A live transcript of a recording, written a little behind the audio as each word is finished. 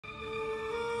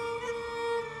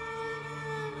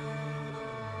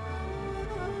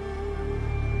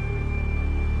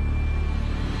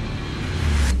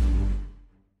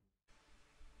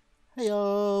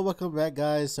welcome back,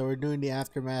 guys. So we're doing the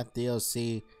Aftermath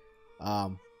DLC. I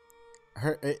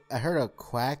heard a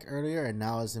quack earlier, and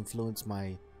now it's influenced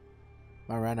my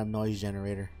random noise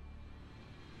generator.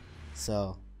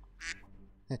 So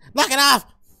knock it off.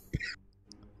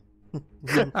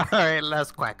 All right,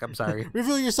 last quack. I'm sorry.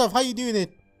 Reveal yourself. How you doing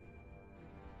it?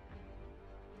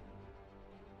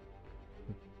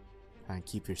 Fine,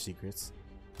 keep your secrets.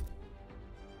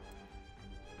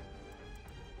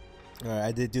 Alright,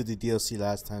 I did do the DLC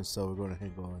last time, so we're going to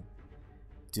go and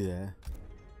do that.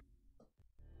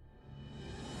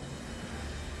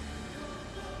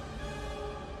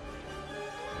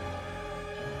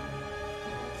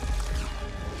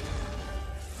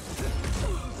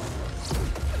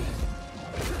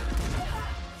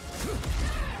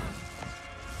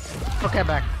 Okay,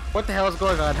 back. What the hell is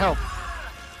going on? Help!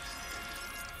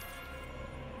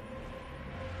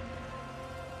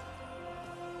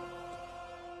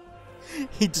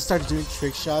 He just starts doing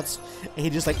trick shots, and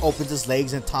he just like opens his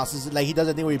legs and tosses it. Like he does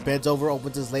that thing where he bends over,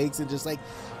 opens his legs, and just like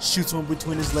shoots one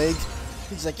between his legs.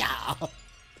 He's like, yeah.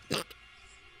 Alright,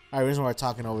 the reason why we're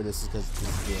talking over this is because this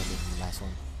is the end of the last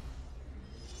one.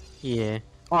 Yeah.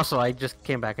 Also, I just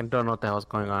came back and don't know what the hell is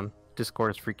going on.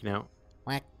 Discord is freaking out.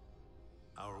 Whack.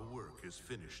 Our work is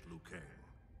finished, Liu Kang.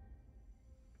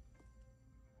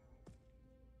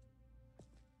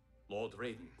 Lord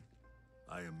Raiden.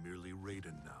 I am merely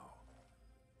Raiden now.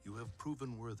 You have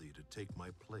proven worthy to take my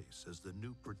place as the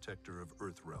new protector of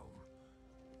Earthrealm,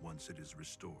 once it is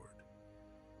restored.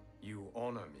 You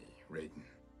honor me, Raiden.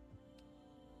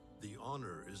 The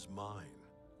honor is mine,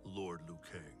 Lord Liu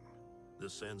Kang. The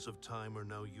sands of time are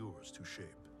now yours to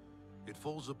shape. It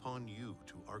falls upon you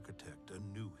to architect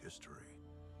a new history.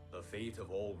 The fate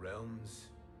of all realms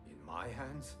in my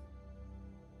hands?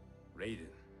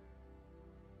 Raiden,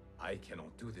 I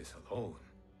cannot do this alone.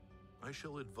 I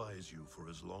shall advise you for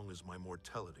as long as my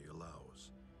mortality allows.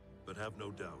 But have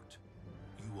no doubt,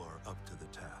 you are up to the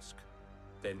task.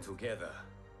 Then together,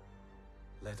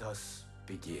 let us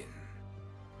begin.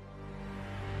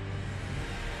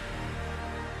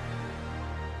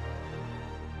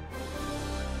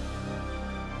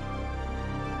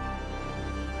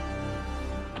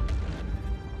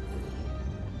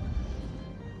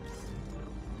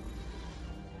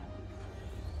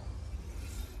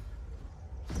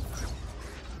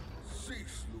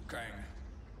 Cease, Liu Kang,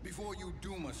 before you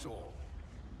doom us all.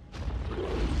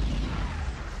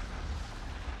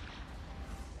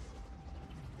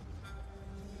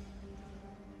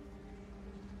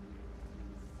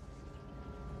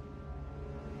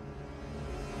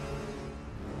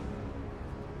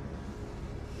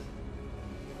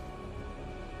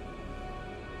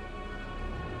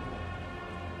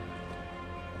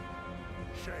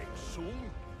 Shang Tsung?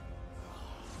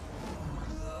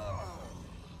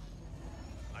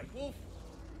 Nightwolf?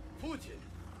 Fujin?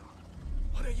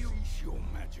 What are you? Cease your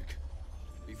magic,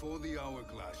 before the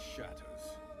hourglass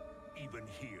shatters. Even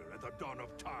here at the dawn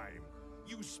of time,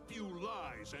 you spew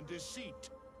lies and deceit.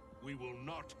 We will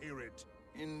not hear it.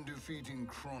 In defeating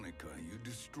Kronika, you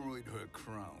destroyed her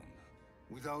crown.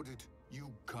 Without it,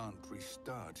 you can't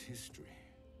restart history.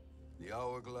 The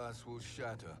hourglass will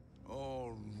shatter.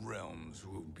 All realms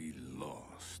will be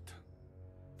lost.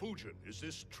 Fujin, is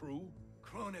this true?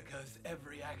 Kronika's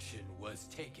every action was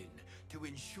taken to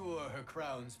ensure her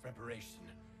crown's preparation.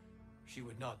 She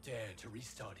would not dare to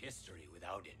restart history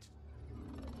without it.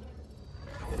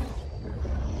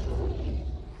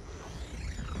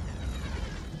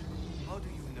 How do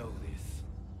you know this?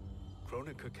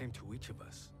 Kronika came to each of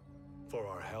us. For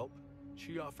our help,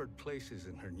 she offered places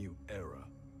in her new era.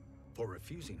 For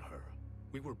refusing her,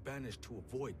 we were banished to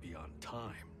a void beyond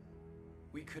time.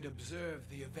 We could observe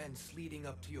the events leading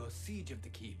up to your siege of the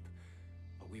keep,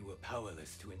 but we were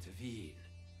powerless to intervene.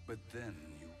 But then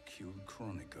you killed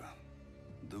Kronika.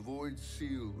 The void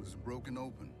seal was broken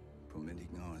open,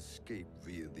 permitting our escape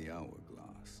via the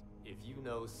hourglass. If you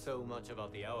know so much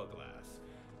about the hourglass,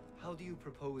 how do you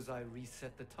propose I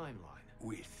reset the timeline?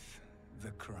 With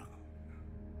the crown.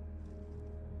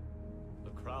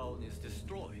 The crown is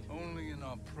destroyed. Only in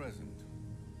our present,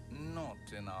 not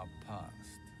in our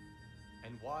past.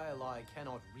 And while I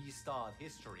cannot restart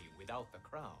history without the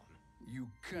crown, You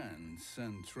can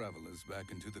send travelers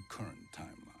back into the current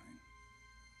timeline.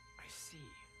 I see.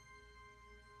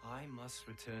 I must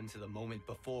return to the moment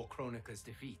before Kronika's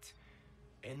defeat.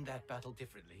 End that battle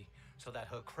differently, so that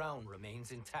her crown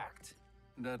remains intact.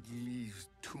 That leaves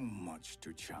too much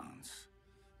to chance.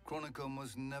 Kronika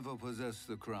must never possess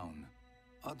the crown.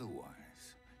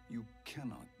 Otherwise, you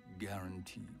cannot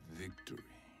guarantee victory.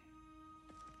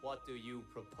 What do you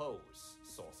propose,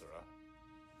 sorcerer?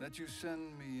 That you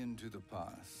send me into the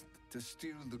past To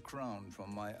steal the crown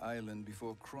from my island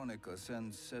before Kronika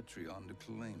sends Cetrion to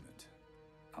claim it.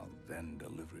 I'll then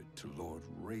deliver it to Lord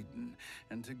Raiden,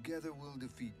 and together we'll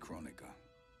defeat Kronika.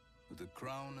 With the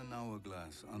crown and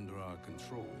hourglass under our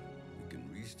control, we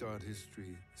can restart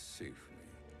history safely.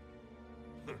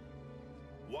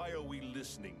 Why are we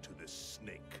listening to this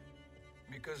snake?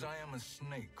 Because I am a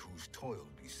snake who's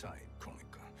toiled beside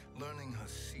Kronika, learning her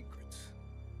secrets.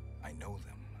 I know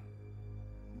them.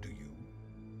 Do you?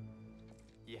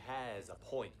 He has a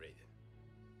point, Raiden.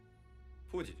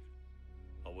 Fujin,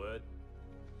 a word?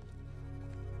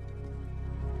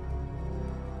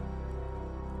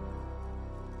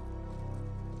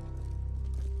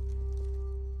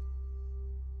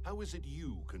 How is it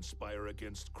you conspire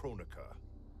against Kronika?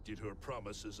 Did her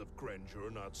promises of grandeur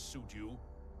not suit you?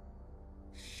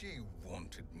 She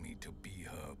wanted me to be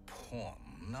her pawn,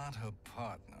 not her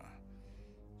partner.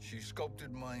 She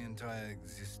sculpted my entire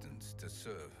existence to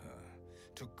serve her,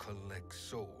 to collect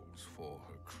souls for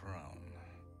her crown.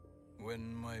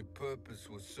 When my purpose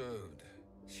was served,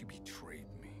 she betrayed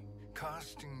me,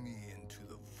 casting me into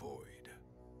the void.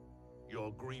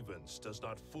 Your grievance does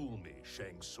not fool me,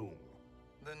 Shang Tsung.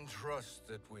 Then trust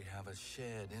that we have a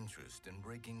shared interest in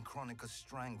breaking Kronika's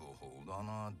stranglehold on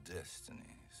our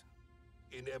destinies.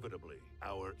 Inevitably,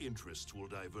 our interests will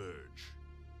diverge.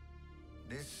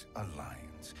 This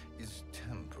alliance is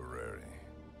temporary.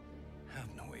 Have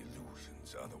no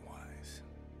illusions otherwise.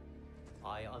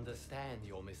 I understand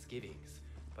your misgivings,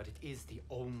 but it is the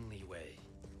only way.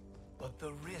 But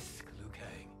the risk, Liu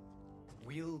Kang,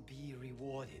 will be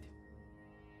rewarded.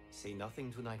 Say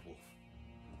nothing to Nightwolf.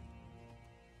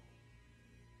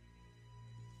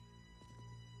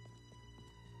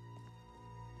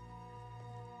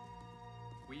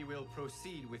 We will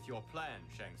proceed with your plan,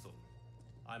 Shang Tsung.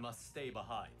 I must stay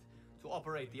behind to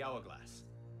operate the hourglass.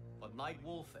 But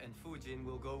Nightwolf and Fujin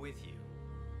will go with you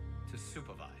to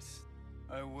supervise.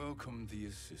 I welcome the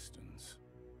assistance.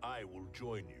 I will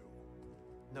join you.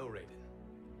 No, Raiden.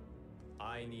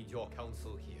 I need your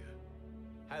counsel here.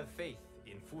 Have faith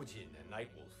in Fujin and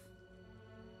Nightwolf.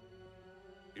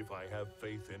 If I have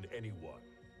faith in anyone,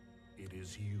 it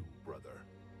is you, brother.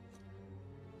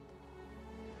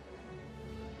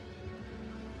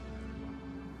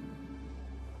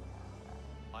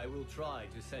 I will try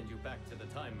to send you back to the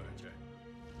Time Merger.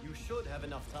 You should have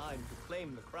enough time to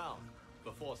claim the crown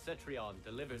before Cetrion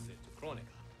delivers it to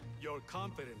Kronika. Your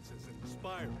confidence is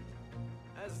inspiring.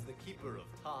 As the Keeper of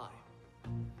Time,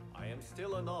 I am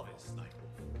still a novice,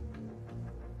 Nightwolf.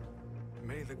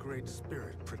 May the Great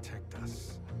Spirit protect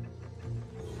us.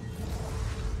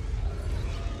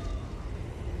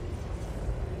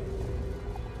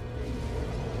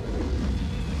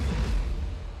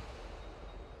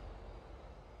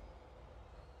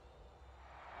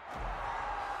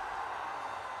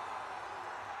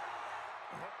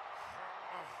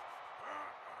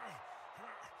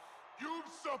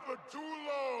 You've suffered too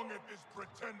long at this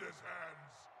pretender's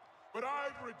hands. But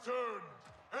I've returned,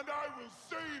 and I will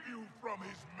save you from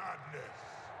his madness.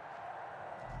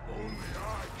 Only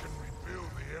I can rebuild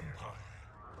the Empire.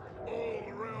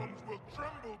 All realms will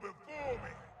tremble before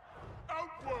me.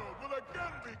 Outworld will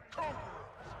again be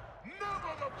conquerors,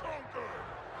 never the conquered!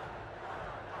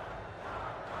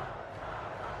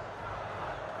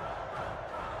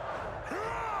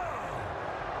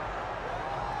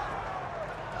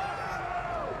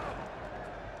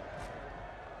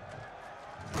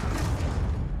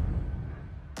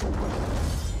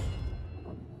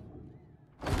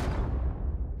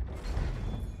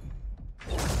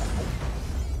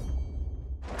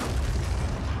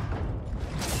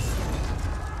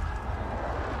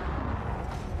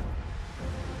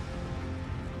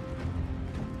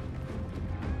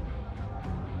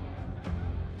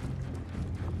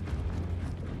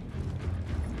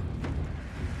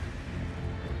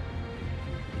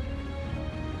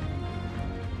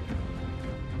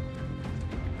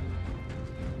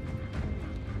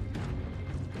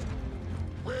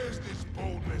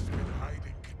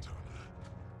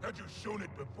 Had you shown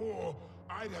it before,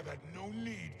 I'd have had no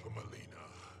need for Melina.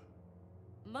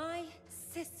 My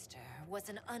sister was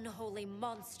an unholy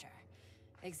monster.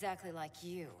 Exactly like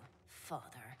you,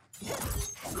 father.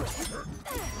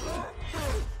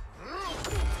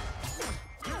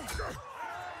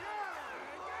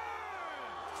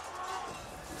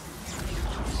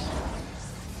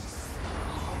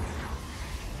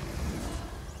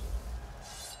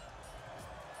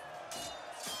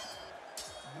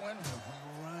 When have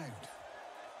we arrived?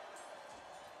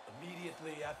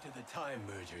 Immediately after the Time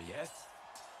Merger, yes?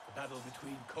 The battle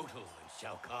between Kotal and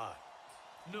Shao Kahn.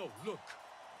 No, look.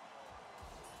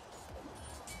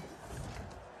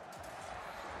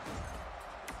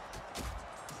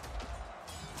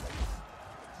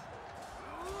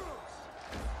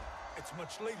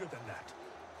 much later than that.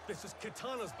 This is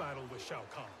Kitana's battle with Shao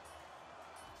Kahn.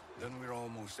 Then we're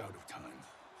almost out of time.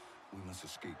 We must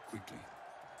escape quickly.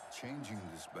 Changing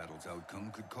this battle's outcome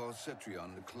could cause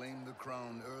Cetrion to claim the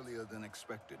crown earlier than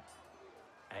expected.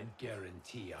 And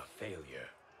guarantee our failure.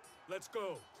 Let's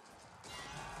go.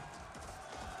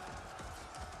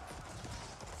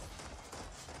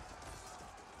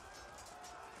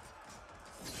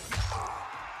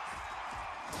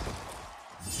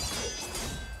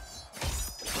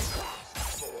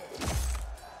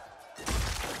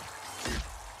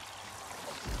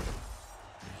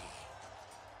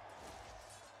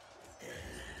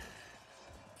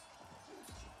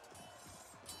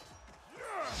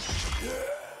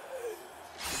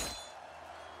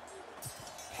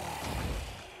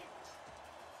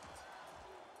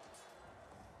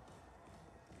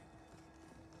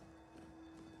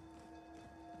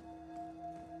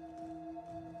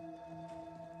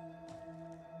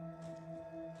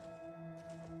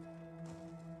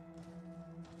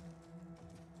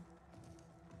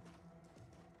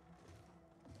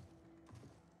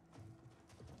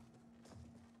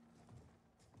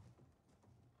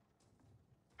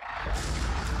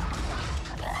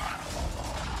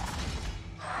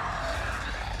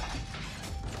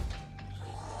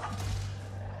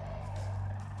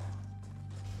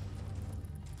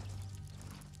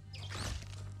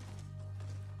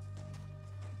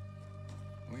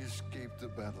 We escaped the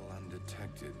battle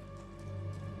undetected.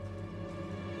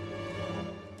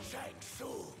 Shang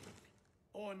Tsung,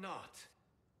 Or not.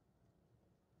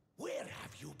 where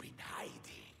have you been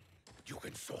hiding? You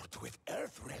can sort with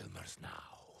Earthrealmers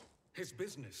now. His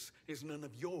business is none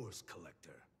of yours,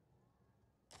 Collector.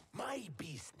 My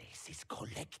business is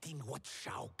collecting what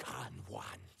Shao Kahn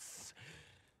wants.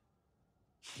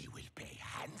 He will pay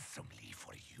handsomely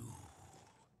for you.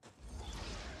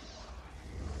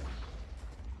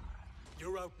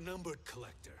 You're outnumbered,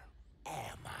 Collector.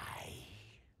 Am I?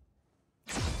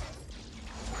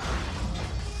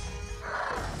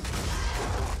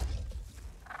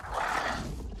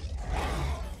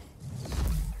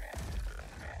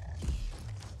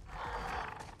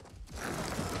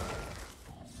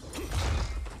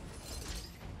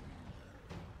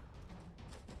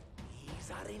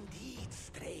 These are indeed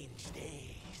strange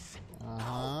days.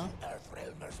 How do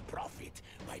Earthrealmers profit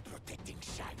by protecting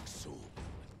Shang Tsung?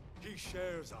 He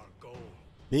shares our goal.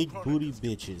 Big booty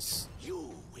bitches.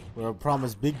 You will We're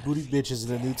promised big booty bitches in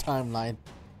the new timeline.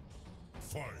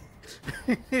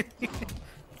 Fight.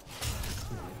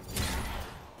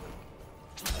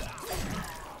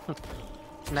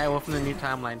 Nightwolf in the new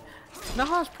timeline. No,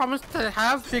 I was promised to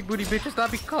have big booty bitches,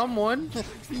 not become one.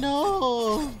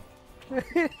 No.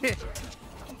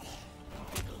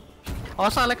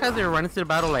 Also, I like how they're running through the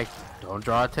battle like, don't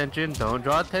draw attention, don't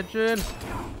draw attention.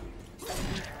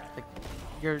 Like,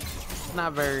 you're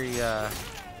not very,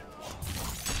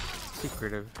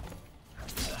 secretive.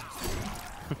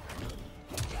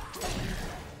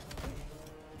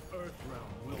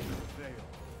 Earthrealm will prevail.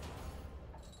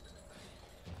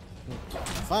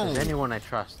 There's Finally. anyone I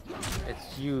trust.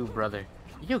 It's you, brother.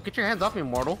 Yo, get your hands off me,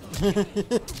 mortal. Liu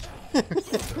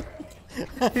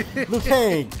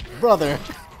Kang, brother.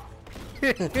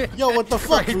 Yo, what the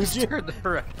fuck, Right, Fuji? turned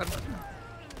around.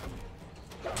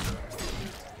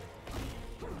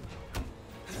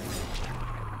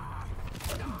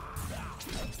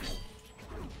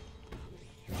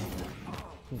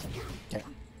 Okay.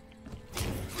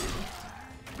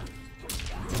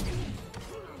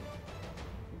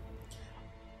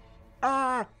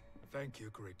 Thank you,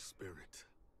 Great Spirit.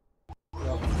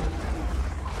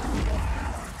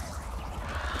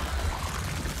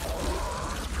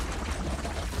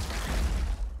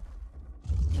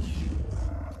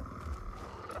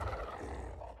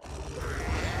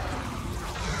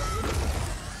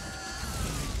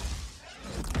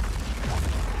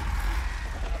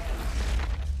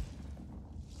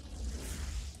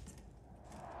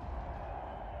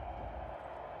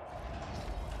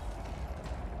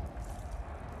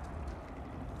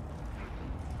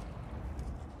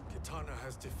 Kitana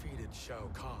has defeated Shao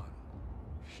Kahn.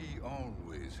 He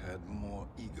always had more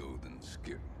ego than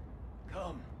skill.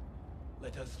 Come,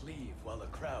 let us leave while the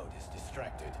crowd is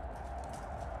distracted.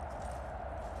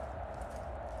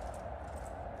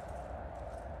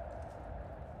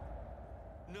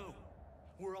 No,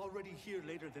 we're already here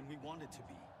later than we wanted to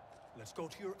be. Let's go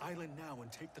to your island now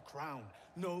and take the crown.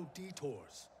 No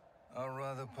detours. Our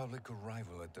rather public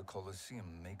arrival at the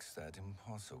Colosseum makes that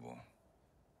impossible.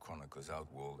 Kronika's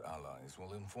outworld allies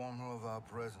will inform her of our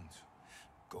presence.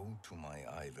 Go to my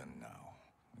island now.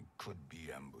 We could be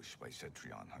ambushed by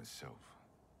Cetrion herself.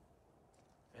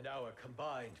 And our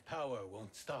combined power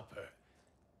won't stop her.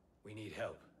 We need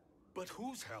help. But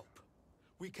whose help?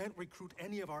 We can't recruit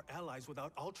any of our allies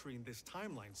without altering this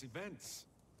timeline's events.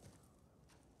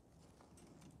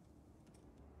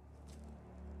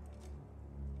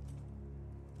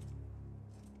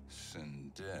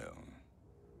 Sindel,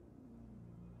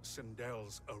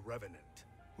 Sindel's a revenant.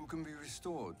 who can be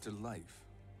restored to life,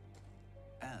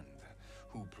 and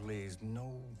who plays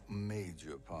no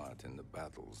major part in the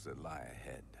battles that lie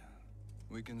ahead.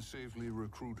 We can safely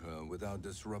recruit her without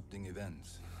disrupting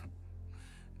events.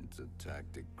 It's a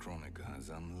tactic Kronika is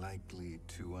unlikely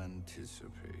to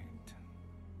anticipate.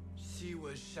 She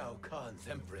was Shao Kahn's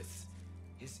empress,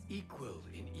 his equal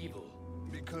in evil.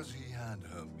 Because he had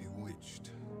her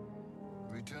bewitched.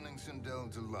 Returning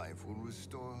Sindel to life will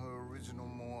restore her original,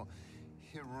 more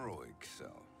heroic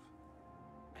self.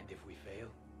 And if we fail?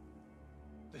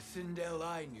 The Sindel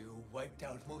I knew wiped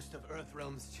out most of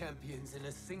Earthrealm's champions in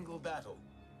a single battle.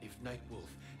 If Nightwolf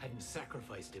hadn't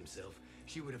sacrificed himself,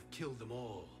 she would have killed them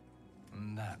all.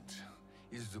 And that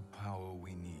is the power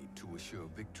we need to assure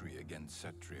victory against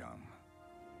Cetrion.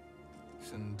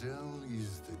 Sindel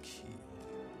is the key.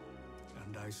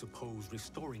 And I suppose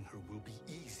restoring her will be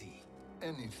easy.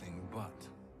 Anything but.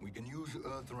 We can use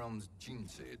Earthrealm's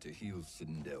Jinsei to heal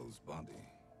Sindel's body.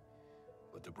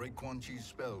 But to break Quan Chi's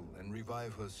spell and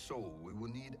revive her soul, we will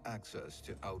need access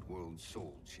to Outworld's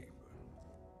Soul Chamber.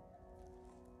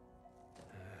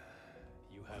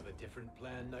 You have a different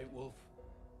plan, Nightwolf?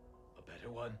 A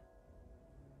better one?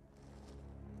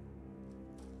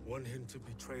 One hint to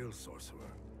betrayal,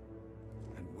 sorcerer,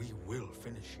 and we will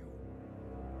finish you.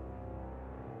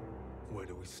 Where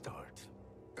do we start?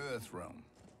 Earthrealm.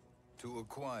 To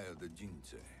acquire the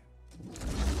Jinsei.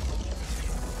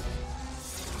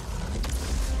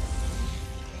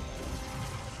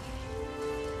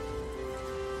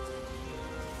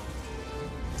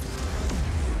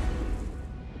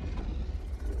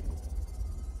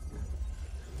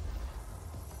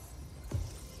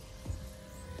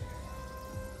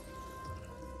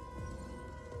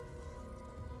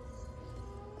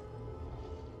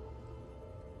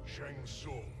 Shang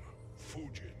Tsung,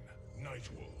 Fujin,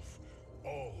 Nightwolf,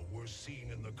 all were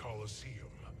seen in the Colosseum.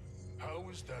 How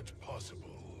is that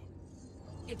possible?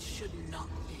 It should not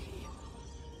be.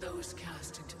 Those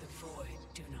cast into the void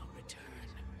do not return.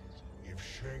 If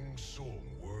Shang Tsung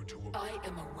were to... I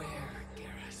am aware,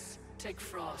 Garrus. Take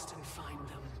Frost and find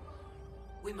them.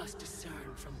 We must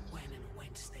discern from when and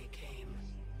whence they came.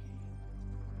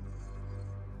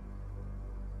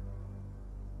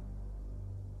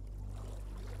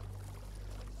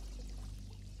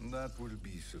 That will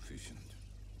be sufficient.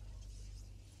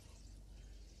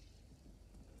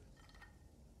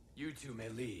 You two may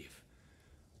leave.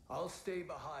 I'll stay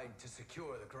behind to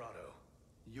secure the grotto.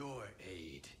 Your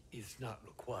aid is not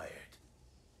required.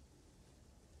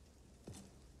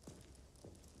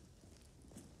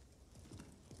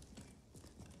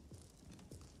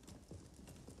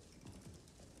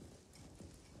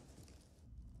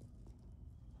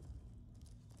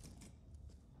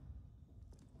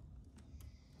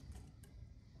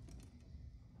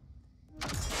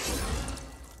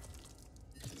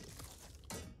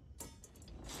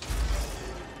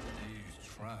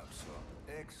 Traps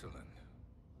are excellent.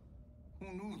 Who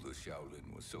knew the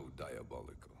Shaolin was so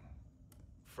diabolical?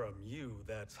 From you,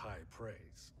 that's high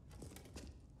praise.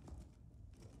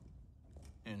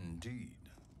 Indeed.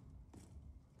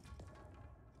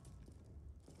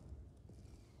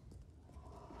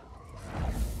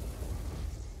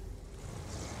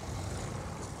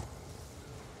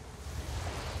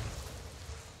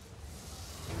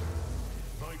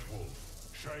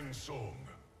 Nightwolf, Shang Tsung,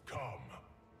 come.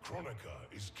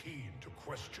 Kronika is keen to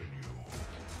question you.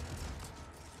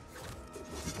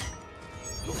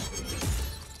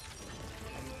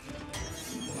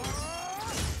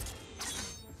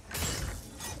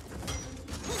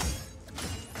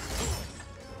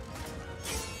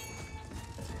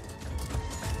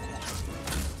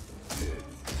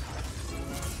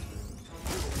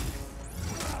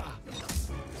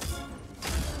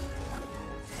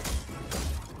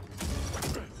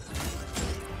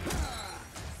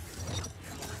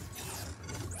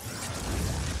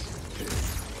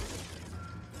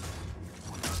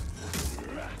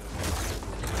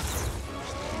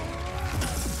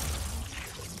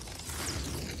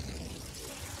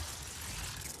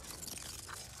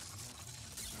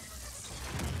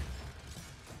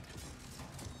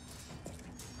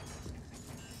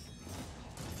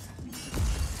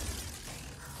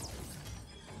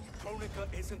 Kronika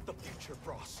isn't the future,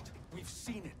 Frost. We've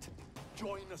seen it.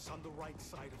 Join us on the right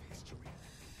side of history.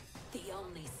 The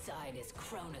only side is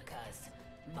Kronika's.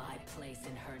 My place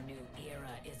in her new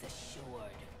era is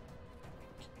assured.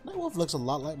 Nightwolf looks a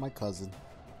lot like my cousin.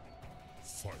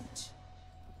 Fight.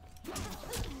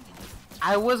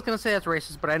 I was gonna say that's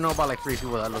racist, but I know about like 3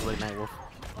 people that look like Nightwolf.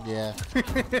 Yeah.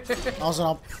 Also,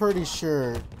 I'm pretty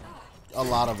sure a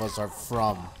lot of us are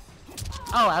from.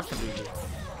 Oh, absolutely.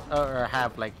 Or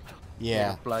have like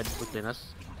Yeah. blood within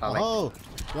us. Oh,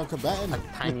 young combatant. A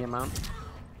tiny amount.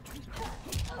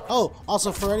 Oh,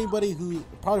 also for anybody who,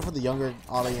 probably for the younger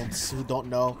audience who don't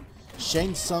know,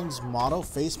 Shang Tsung's model,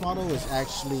 face model, is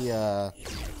actually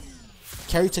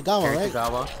Kerry Tagawa, right?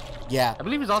 Tagawa. Yeah. I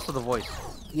believe he's also the voice.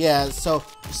 Yeah. So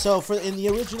for in the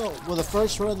original, well, the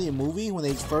first run of the movie, when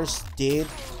they first did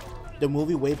the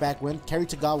movie way back when, Kerry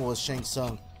Tagawa was Shang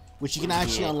Tsung, which you can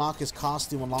actually unlock his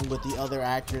costume along with the other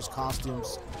actors'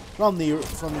 costumes from the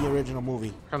original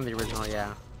movie. From the original,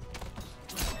 yeah.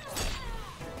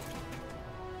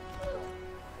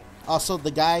 Also,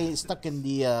 the guy stuck in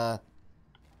the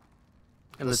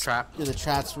trap. In the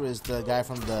traps was the guy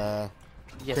from the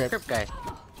Crip guy.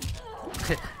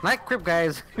 Not Crip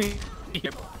guys.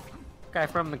 Guy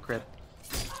from the Crip.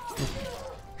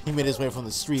 He made his way from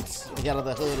the streets. He got out of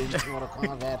the hood into Mortal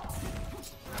Kombat.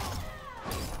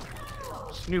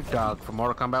 Snoop Dogg from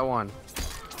Mortal Kombat 1.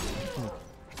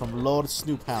 From Lord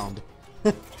Snoop Hound.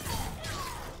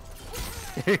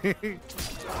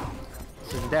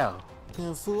 Sindel.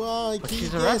 But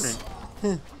she's a reference.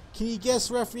 Can you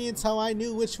guess reference how I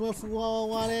knew which one Fuwa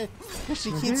wanted?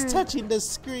 She keeps touching the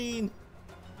screen.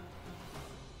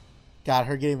 God,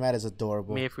 her getting mad is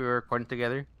adorable. Me if we were recording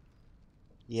together?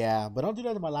 Yeah, but don't do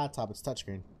that to my laptop. It's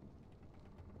touchscreen.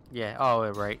 Yeah. Oh,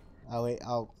 right. Oh wait.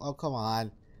 Oh, come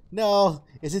on. No,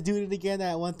 is it doing it again?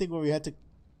 That one thing where we had to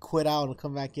quit out and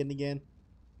come back in again?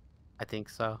 I think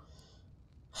so.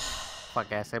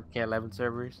 Fuck ass MK11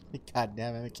 servers. God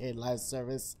damn MK live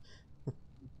service.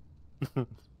 So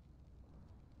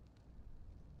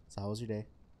how was your day?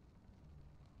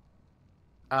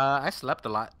 I slept a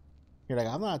lot. You're like,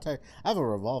 I'm not tired. I have a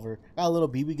revolver. I got a little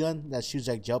BB gun that shoots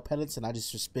like gel pellets, and I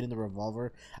just spin in the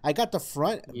revolver. I got the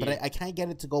front, but I can't get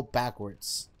it to go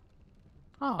backwards.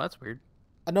 Oh, that's weird.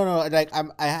 No, like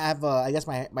I have I guess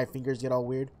my fingers get all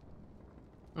weird,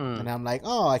 and I'm like,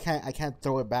 oh, I can't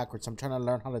throw it backwards. I'm trying to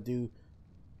learn how to do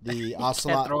the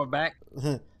ocelot. Can't throw it back.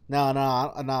 No,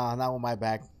 not with my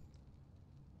back.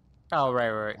 Oh,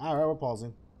 right. All right, we're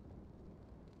pausing.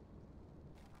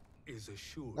 Is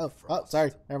assured. Oh,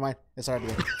 sorry. Never mind. It's already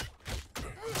in.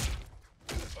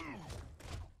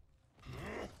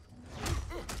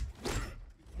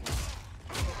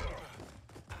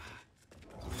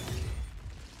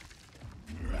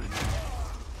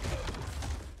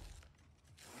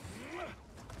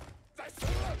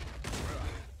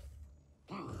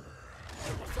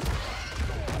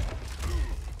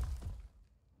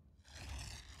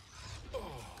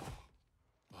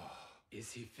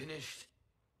 Is he finished?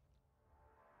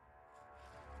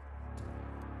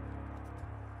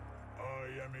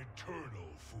 I am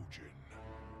eternal, Fujin.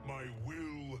 My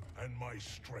will and my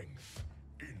strength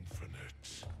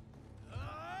infinite.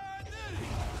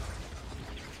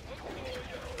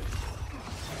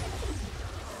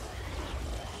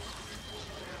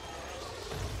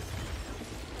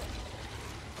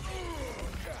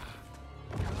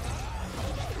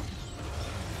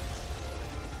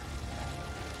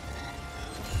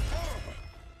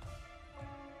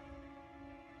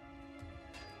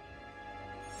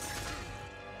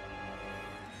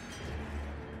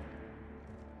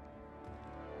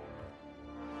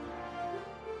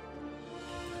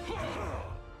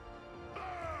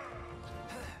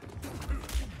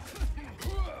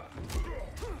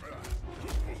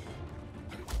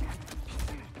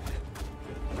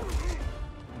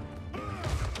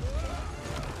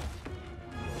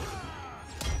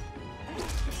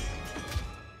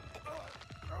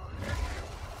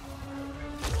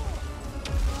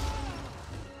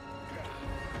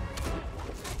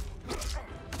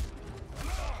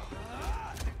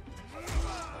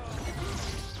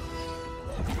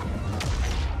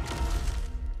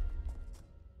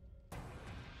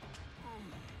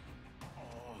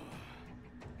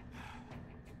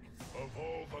 Of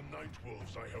all the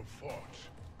Nightwolves I have fought,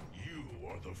 you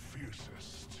are the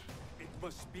fiercest. It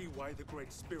must be why the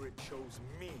Great Spirit chose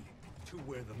me to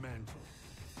wear the mantle.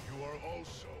 You are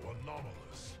also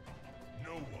anomalous.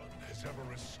 No one has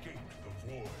ever escaped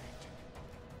the void.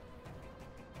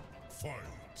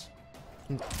 Fight.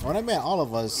 When I met all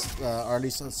of us, or at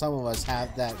least some of us,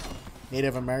 have that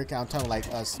Native American. I'm talking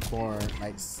like us born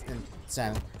like in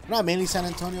not mainly San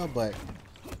Antonio, but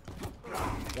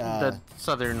the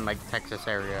southern like Texas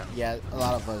area. Yeah, a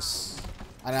lot of us.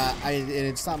 And and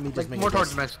it's not me just like making more this.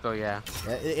 towards Mexico, yeah.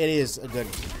 It is a good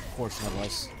portion of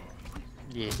us.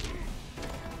 Yeah.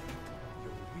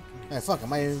 Hey, fuck, it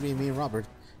might even be me and Robert.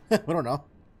 We don't know.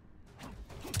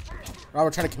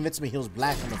 Robert tried to convince me he was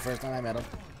black from the first time I met him.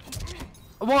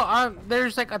 Well,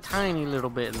 there's like a tiny little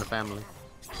bit in the family.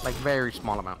 Like, very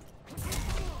small amount.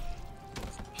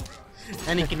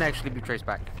 And he can actually be traced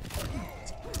back.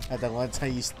 At that one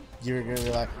time you were gonna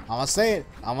be like, I'm gonna say it,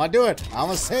 I'm gonna do it, I'm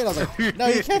gonna say it. I was like, no,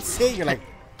 you can't say it. You're like,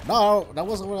 no, that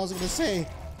wasn't what I was gonna say.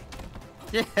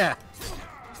 Yeah.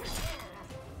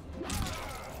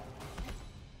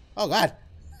 Oh god.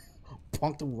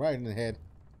 Punked him right in the head.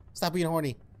 Stop being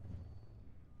horny.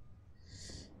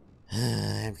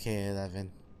 MK11.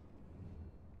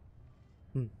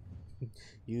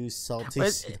 You salty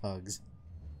dogs.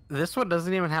 This one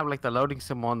doesn't even have like the loading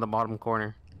symbol on the bottom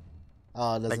corner.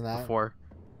 Oh, doesn't like that? Before.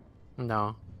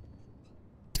 No.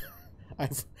 I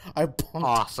bonked.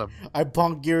 Awesome. I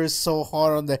bonked Gears so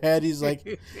hard on the head. He's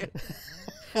like,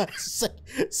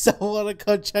 someone to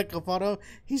come check up on him.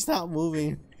 He's not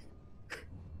moving.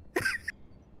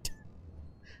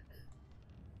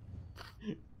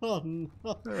 Oh no!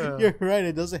 You're right.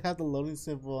 It doesn't have the loading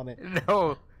symbol on it.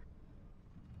 No.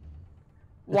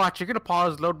 Watch. You're gonna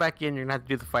pause, load back in. You're gonna have to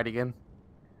do the fight again.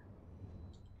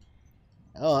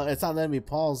 Oh, it's not letting me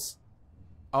pause.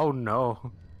 Oh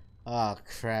no. Oh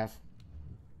crap.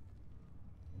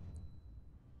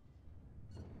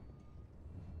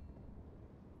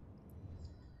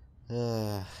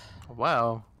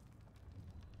 Well.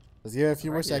 Let's give it a few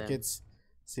more seconds.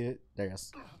 See it? There it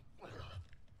goes.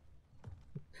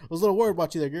 I was a little worried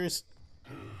about you there, Gears.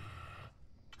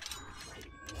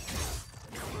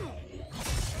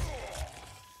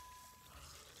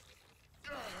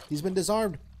 He's been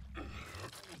disarmed.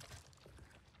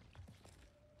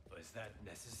 Was that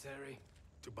necessary?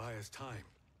 To buy us time.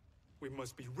 We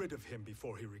must be rid of him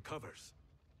before he recovers.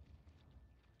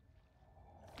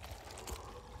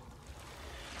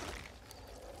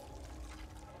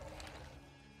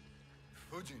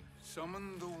 Fujin,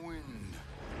 summon the wind.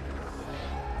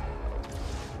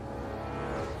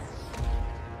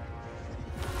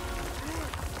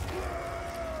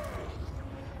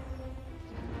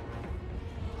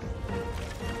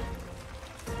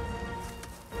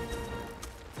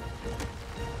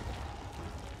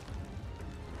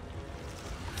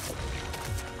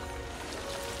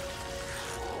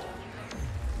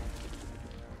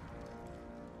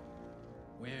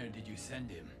 Where did you send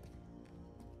him?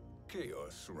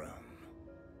 Chaos Realm.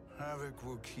 Havoc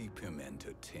will keep him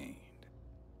entertained.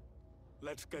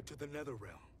 Let's get to the Nether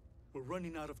Realm. We're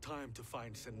running out of time to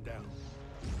find Sindel.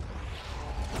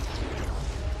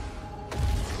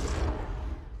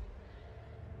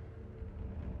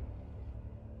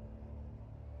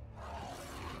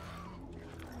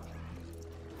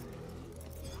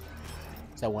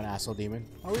 Is that one asshole demon?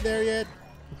 Are we there yet?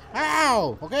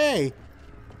 Ow! Okay.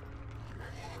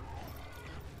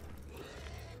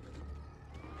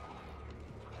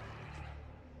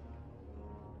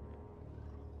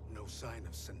 No sign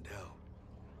of Sindel.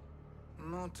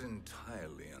 Not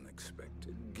entirely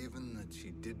unexpected, given that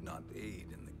she did not aid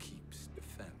in the Keep's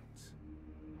defense.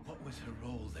 What was her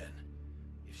role then,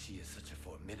 if she is such a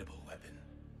formidable weapon?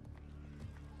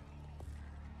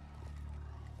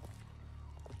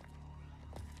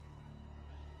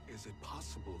 Is it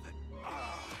possible that...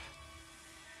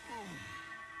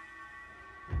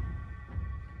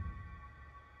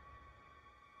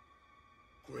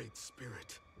 Great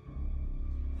Spirit.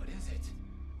 What is it?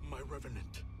 My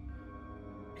Revenant.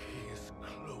 He is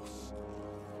close.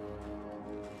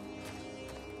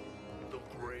 The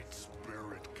Great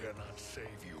Spirit cannot save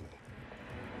you.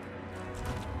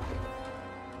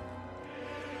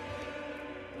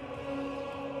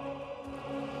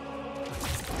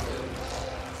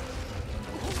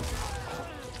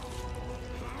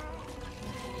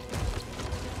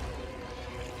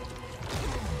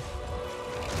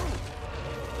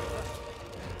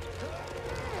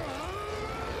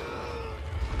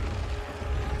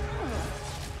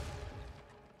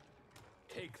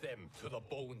 Take them to the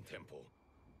Bone Temple.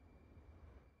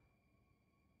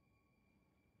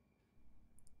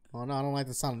 Oh no, I don't like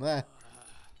the sound of that.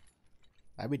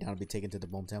 I'd be down to be taken to the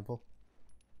Bone Temple.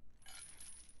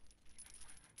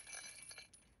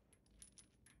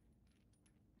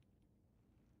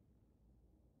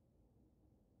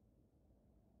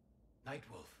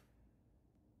 Nightwolf.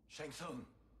 Shang Tsung.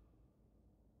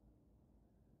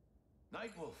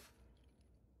 Nightwolf.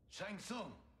 Shang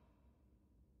Tsung.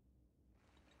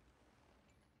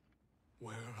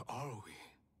 Where are we?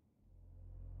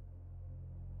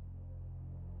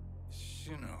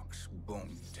 Shinnok's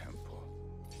Bone Temple.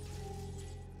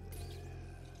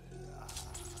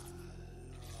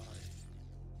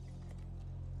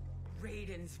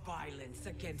 Raiden's violence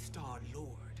against our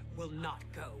lord will not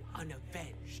go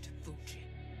unavenged, Fujin.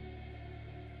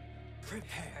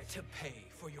 Prepare to pay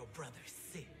for your brother's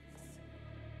sins.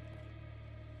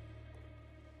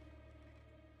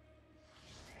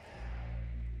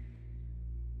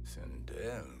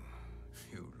 Sindel,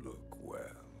 you look well.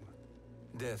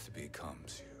 Death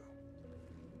becomes you.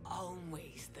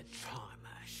 Always the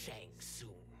charmer, Shang Tsung.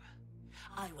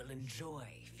 I will enjoy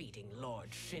feeding Lord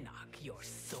Shinnok your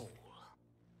soul.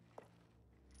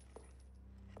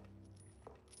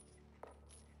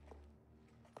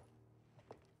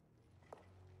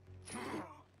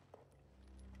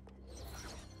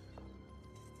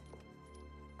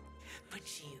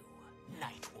 But you,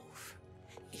 Nightwolf,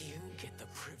 you get the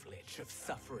privilege of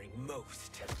suffering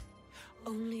most.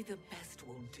 Only the best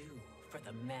will do for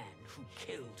the man who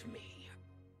killed me.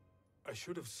 I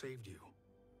should have saved you.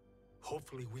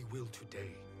 Hopefully we will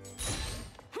today.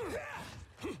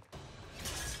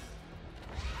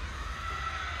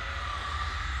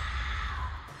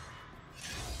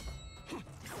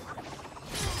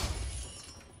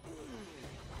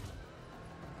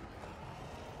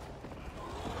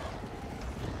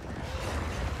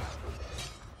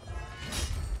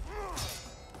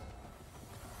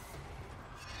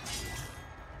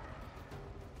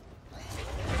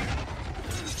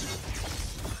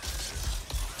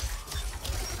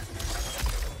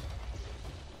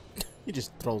 He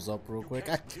just throws up real quick.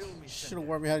 I should have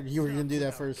warned me how you were gonna do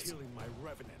that first.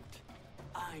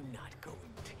 I'm not going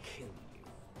to kill you.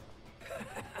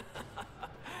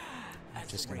 As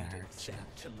Just a gonna rated hurt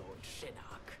sent to Lord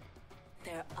Shinnok,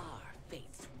 there are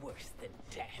fates worse than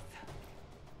death.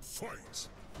 Fight!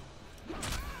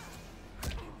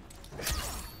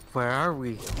 Where are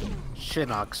we?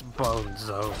 Shinnok's bone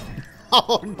zone.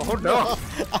 Oh, Oh no!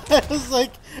 I was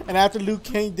like, and after Liu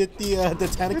Kang did the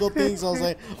tentacle things, I was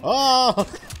like, oh.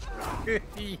 I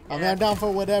mean, I'm down for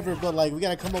whatever, but like, we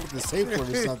gotta come up with a safe word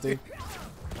or something.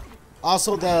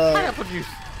 Also, the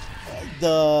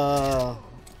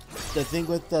thing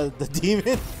with the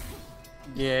demon.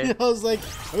 Yeah. I was like,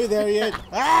 are we there yet?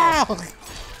 Ah!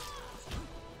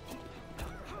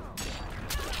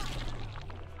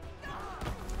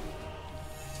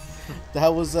 That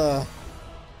was I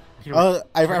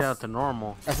out to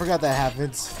normal. I forgot that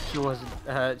happens. She wasn't.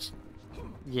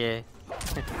 Yeah.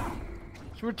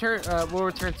 She returned. Will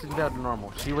return to down to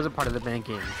normal. She wasn't part of the main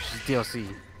game. She's DLC.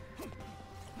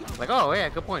 Like, oh yeah,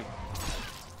 good point.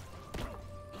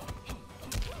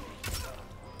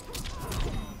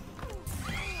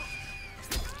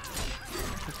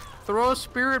 Throw a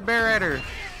spirit bear at her.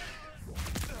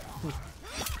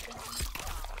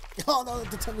 Oh no,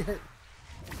 the tummy hurt.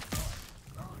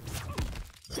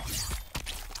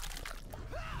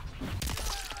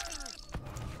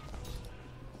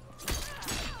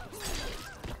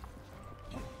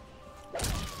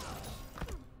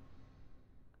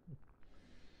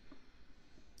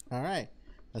 All right,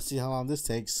 let's see how long this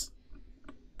takes.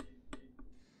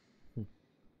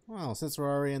 Well, since we're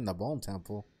already in the Bone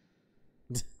Temple.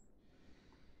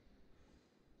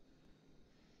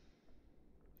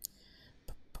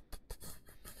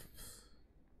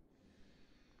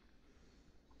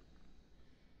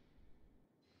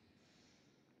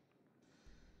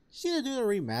 She gonna do a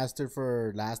remaster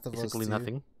for Last of Us 2? Basically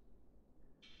nothing.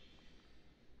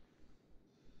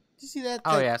 Did you see that?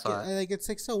 Oh like, yeah, I saw that. Like, it's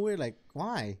like so weird. Like,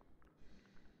 why?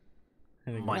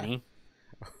 Like, Money.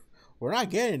 We're not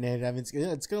getting it. I mean,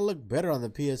 it's gonna look better on the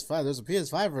PS5. There's a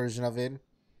PS5 version of it.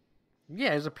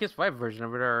 Yeah, there's a PS5 version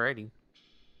of it already.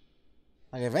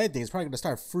 Like, if anything, it's probably gonna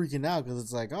start freaking out because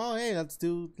it's like, oh hey, let's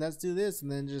do this,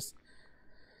 and then just,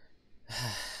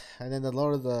 and then the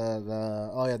Lord of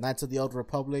the Knights of the Old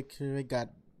Republic, it got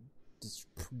just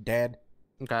dead.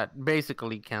 Got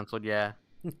basically canceled. Yeah.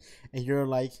 And you're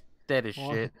like, dead as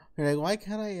shit. You're like, why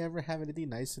can't I ever have anything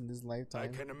nice in this lifetime? I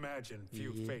can imagine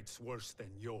few fates worse than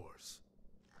yours.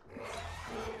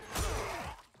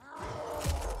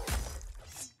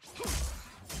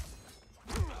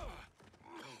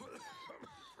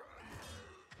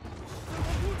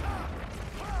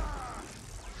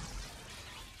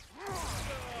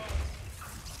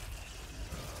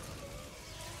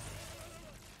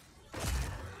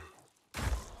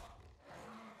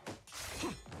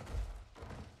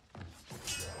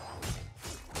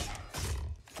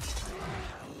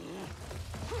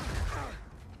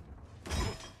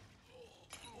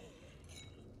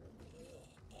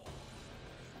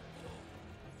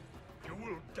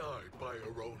 Die by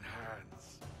your own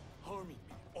hands. Harming me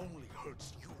only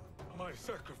hurts you. My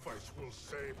sacrifice will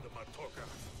save the Matoka.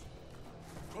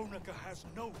 Kronika has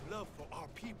no love for our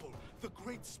people. The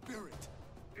Great Spirit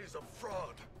is a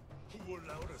fraud who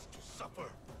allowed us to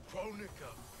suffer.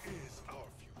 Kronika is our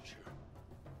future.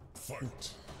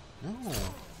 Fight. No.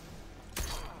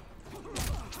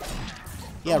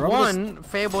 Yeah, One,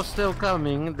 Fable's still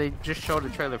coming. They just showed a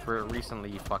trailer for it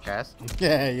recently, you fuck ass.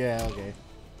 Yeah, okay.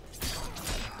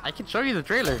 I can show you the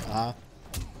trailer. Uh-huh.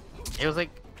 It was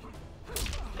like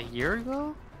a year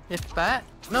ago, if that.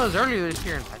 No, it was earlier this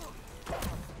year, in fact.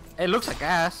 It looks like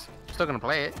ass. Still gonna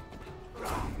play it.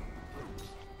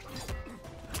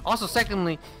 Also,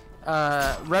 secondly,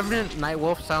 Revenant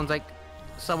Nightwolf sounds like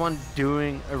someone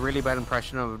doing a really bad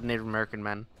impression of a Native American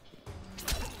man.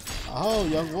 Oh,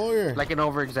 young warrior. Like an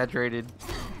over-exaggerated.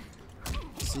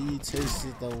 See, you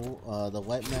tasted the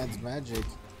white man's magic.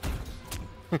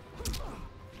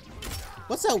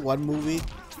 What's that one movie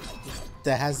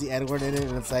that has the N-word in it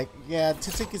and it's like, yeah,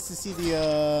 2 tickets to see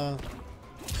the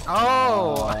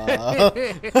Oh!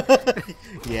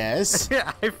 Yes.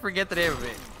 I forget the name of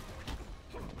it.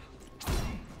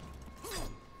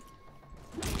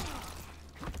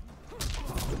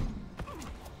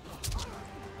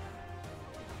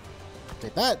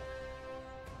 Take that.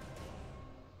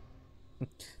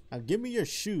 Now give me your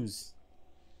shoes.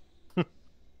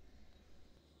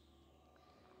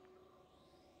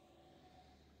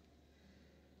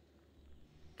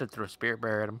 To throw a spirit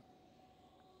bear at him.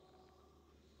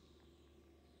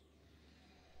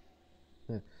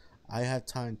 I have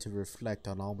time to reflect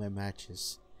on all my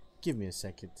matches. Give me a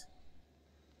second.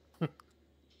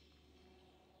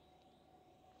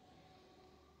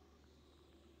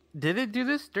 Did it do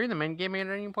this during the main game at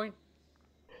any point?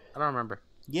 I don't remember.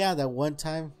 Yeah, that one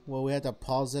time where we had to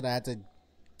pause it, I had to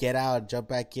get out and jump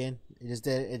back in. It just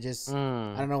did. It just.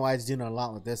 I don't know why it's doing a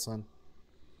lot with this one.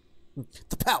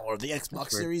 The power of the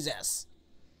Xbox Series S.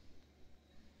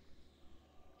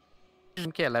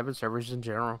 MK11 servers in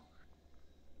general.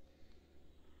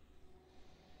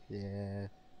 Yeah.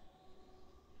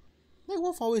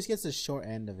 Nightwolf always gets the short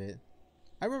end of it.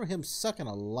 I remember him sucking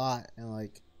a lot in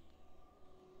like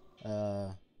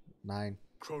 9.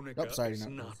 Kronika Nope, sorry, is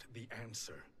not not the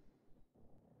answer.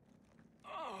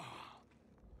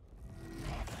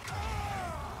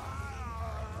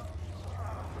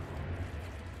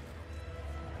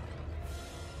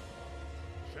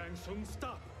 Shang Tsung,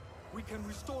 stop! We can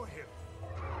restore him.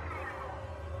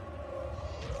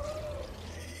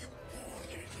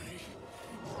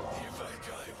 If I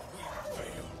die, we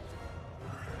fail.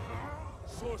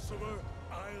 Sorcerer,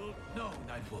 I'll... No,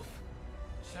 Nightwolf.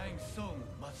 Shang Tsung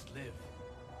must live.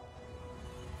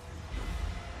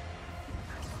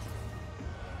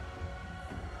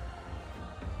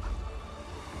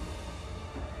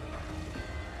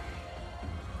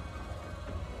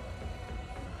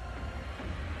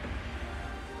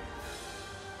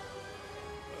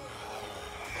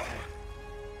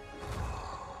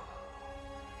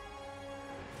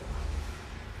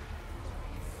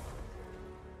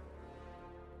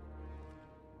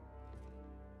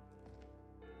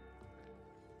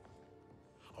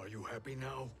 Are you happy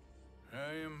now?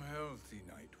 I am healthy,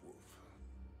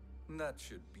 Nightwolf. That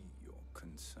should be your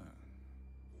concern.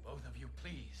 Both of you,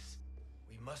 please.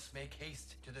 We must make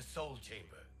haste to the Soul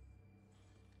Chamber.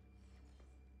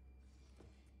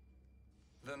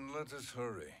 Then let us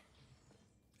hurry.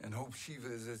 And hope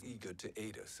Shiva is as eager to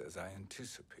aid us as I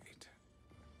anticipate.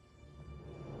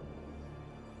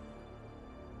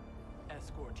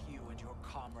 Escort you and your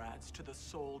comrades to the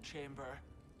Soul Chamber.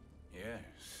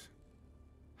 Yes.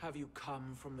 Have you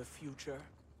come from the future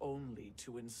only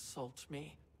to insult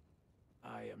me?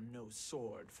 I am no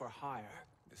sword for hire.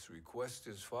 This request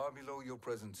is far below your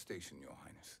present station, Your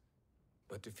Highness.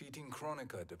 But defeating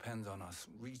Kronika depends on us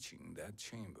reaching that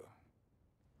chamber.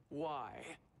 Why?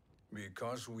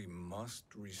 Because we must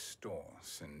restore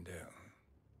Sindel.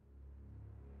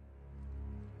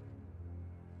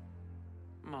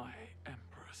 My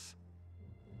Empress.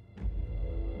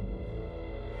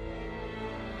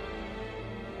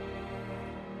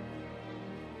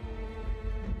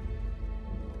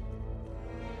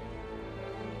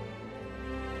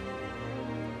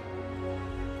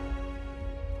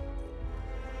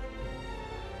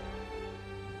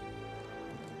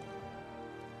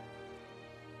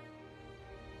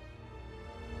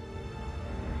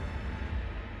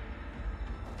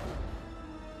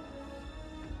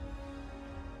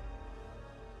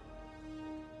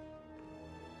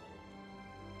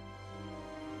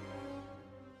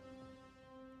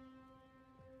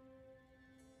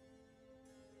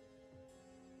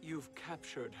 You've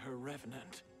captured her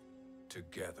revenant.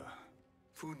 Together,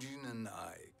 Fujin and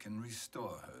I can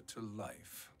restore her to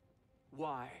life.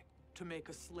 Why? To make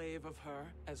a slave of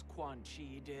her, as Quan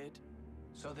Chi did?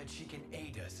 So that she can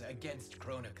aid us against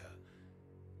Kronika.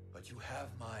 But you have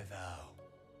my vow.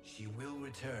 She will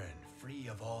return free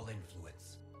of all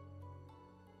influence.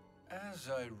 As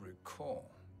I recall,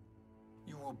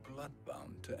 you were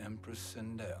bloodbound to Empress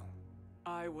Sindel.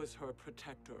 I was her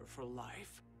protector for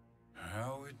life.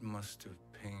 How it must have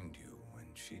pained you when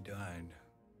she died.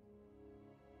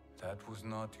 That was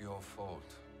not your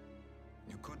fault.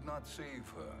 You could not save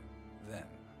her then.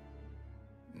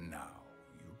 Now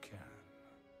you can.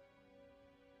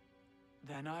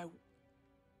 Then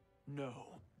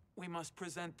No. We must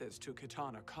present this to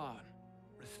Kitana Khan.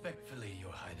 Respectfully,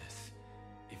 Your Highness,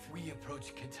 if we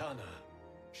approach Kitana,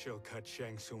 She'll cut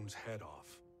Shang Tsung's head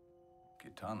off.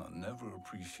 Kitana never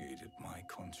appreciated my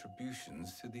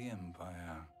contributions to the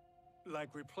Empire.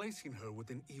 Like replacing her with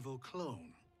an evil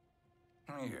clone.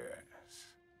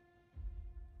 Yes.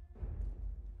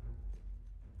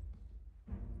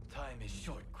 time is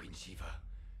short, Queen Shiva.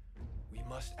 We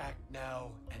must act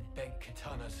now and beg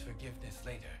Kitana's forgiveness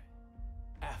later,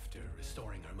 after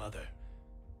restoring her mother.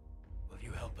 Will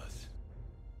you help us?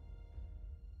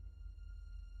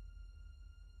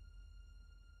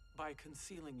 By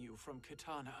concealing you from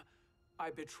Kitana,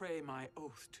 I betray my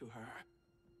oath to her.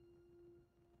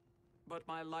 But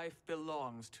my life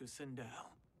belongs to Sindel.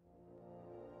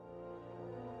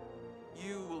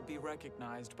 You will be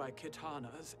recognized by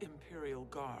Kitana's Imperial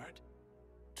Guard.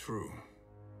 True.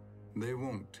 They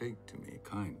won't take to me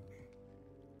kindly.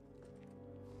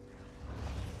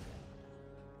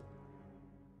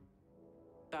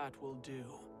 That will do.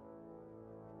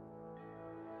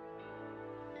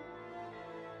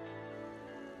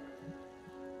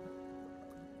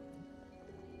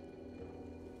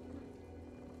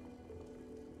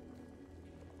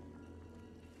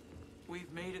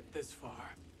 We've made it this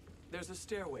far. There's a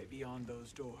stairway beyond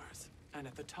those doors, and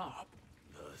at the top...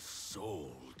 The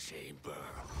Soul Chamber.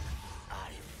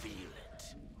 I feel it.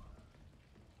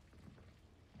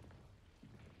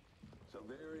 So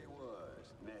there he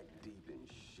was, neck deep in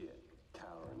shit,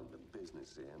 cowering at the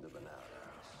business end of an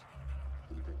outhouse.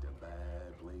 He picked a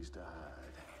bad place to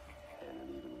hide, and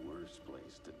an even worse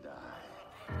place to die.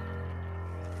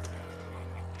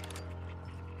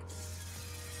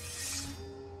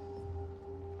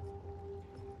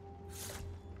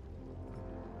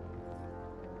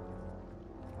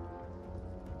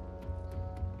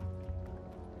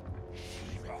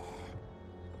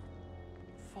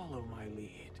 Follow my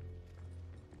lead.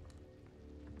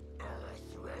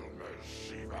 Earthrealmer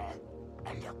Shiva,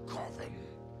 and a coffin.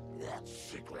 What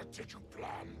secret did you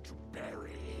plan to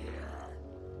bury here?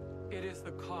 It is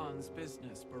the Khan's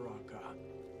business, Baraka.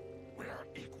 We're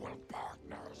equal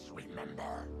partners,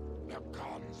 remember? The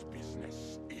Khan's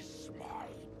business is my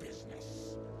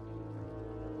business.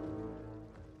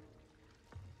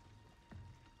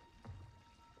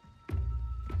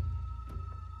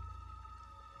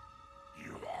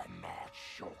 You are not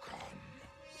Shokan.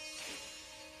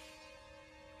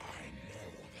 I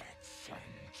know that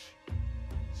scent.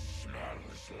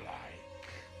 Smells like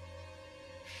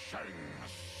Shang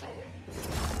Tsung.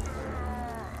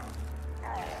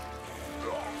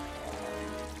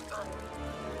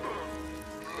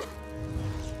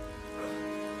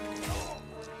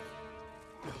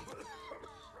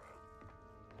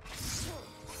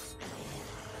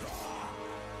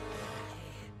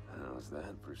 How's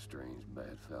that for strange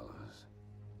bedfellows?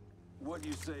 What do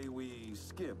you say we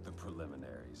skip the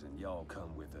preliminaries and y'all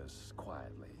come with us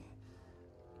quietly?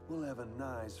 We'll have a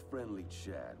nice, friendly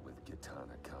chat with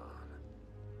Kitana Khan.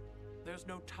 There's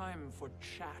no time for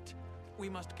chat. We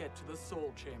must get to the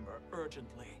Soul Chamber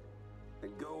urgently.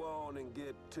 Then go on and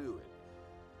get to it.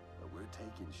 But we're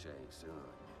taking Shang Tsung.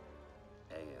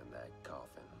 And that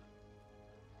coffin.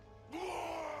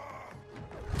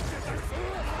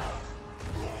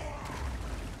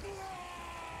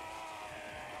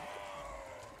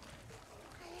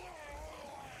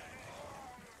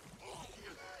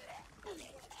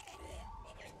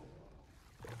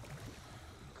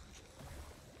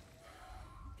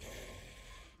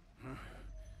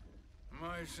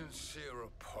 My sincere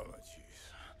apologies.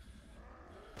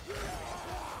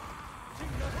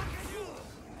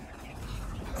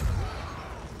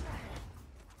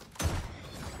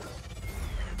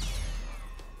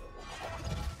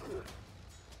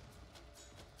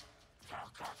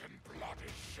 Forgotten blood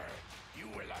is shed. You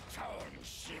will atone,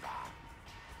 Shiva.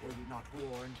 Were you not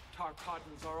warned?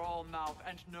 Tarkatans are all mouth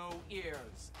and no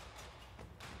ears.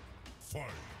 Fight.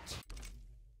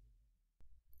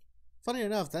 Funny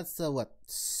enough, that's the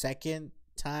second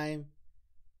time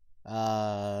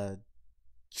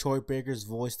Troy Baker's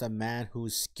voiced a man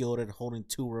who's skilled at holding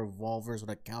two revolvers with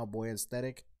a cowboy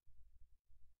aesthetic.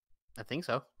 I think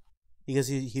so. Because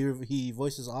he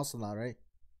voices Ocelot, right?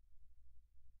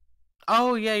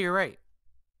 Oh yeah, you're right.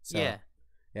 So, yeah.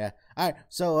 Yeah. All right.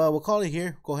 So we'll call it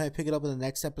here. Go ahead and pick it up in the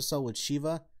next episode with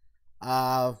Shiva.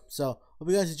 So hope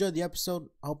you guys enjoyed the episode.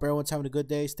 I hope everyone's having a good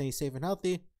day, staying safe and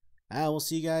healthy. And we'll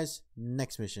see you guys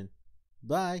next mission.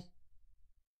 Bye.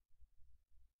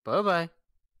 Bye-bye.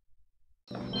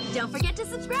 Don't forget to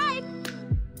subscribe.